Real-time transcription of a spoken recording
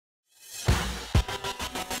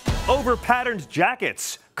over-patterned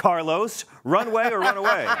jackets. Carlos, runway or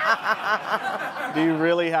runaway? Do you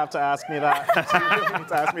really have to ask me that? Do you really need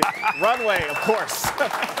to ask me? Runway, of course.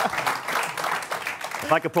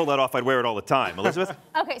 If I could pull that off, I'd wear it all the time. Elizabeth?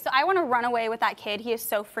 Okay, so I want to run away with that kid. He is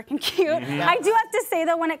so freaking cute. I do have to say,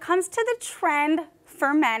 though, when it comes to the trend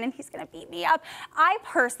for men, and he's going to beat me up, I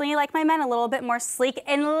personally like my men a little bit more sleek,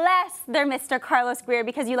 unless they're Mr. Carlos Greer,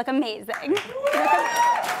 because you look amazing.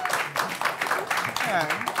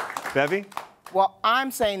 Bevy? Well,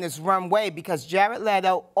 I'm saying this runway because Jared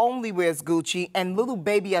Leto only wears Gucci, and little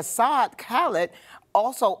baby Assad Khaled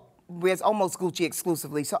also wears almost Gucci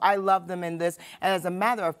exclusively. So I love them in this. And as a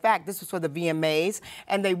matter of fact, this was for the VMAs,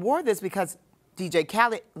 and they wore this because DJ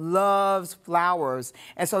Khaled loves flowers.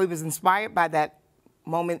 And so he was inspired by that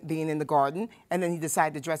moment being in the garden, and then he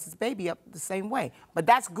decided to dress his baby up the same way. But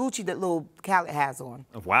that's Gucci that little Khaled has on.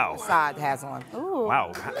 Wow. Assad has on. Ooh.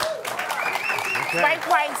 Wow. Quite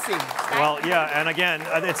pricey. Well, yeah, and again,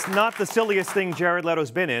 it's not the silliest thing Jared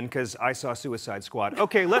Leto's been in, because I saw Suicide Squad.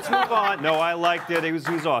 Okay, let's move on. No, I liked it. He was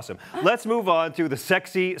awesome. Let's move on to the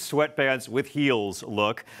sexy sweatpants with heels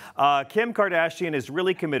look. Kim Kardashian is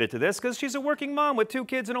really committed to this because she's a working mom with 2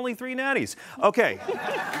 kids and only 3 nannies. Okay,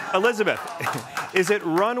 Elizabeth, is it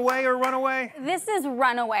runway or runaway? This is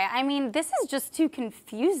runaway. I mean, this is just too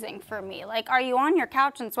confusing for me. Like, are you on your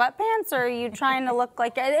couch in sweatpants, or are you trying to look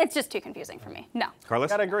like... It's just too confusing for me. No. Carlos?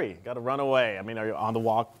 Gotta agree. Gotta run away. I mean, are you on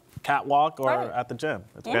the catwalk or at the gym?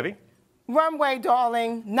 Bevy? Runway,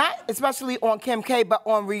 darling. Not especially on Kim K, but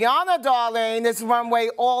on Rihanna, darling. This runway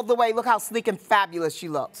all the way. Look how sleek and fabulous she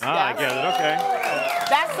looks. Ah, I get it. Okay.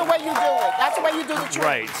 That's the way you do it. That's the way you do the trick.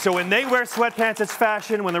 Right. So when they wear sweatpants, it's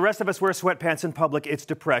fashion. When the rest of us wear sweatpants in public, it's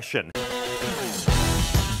depression.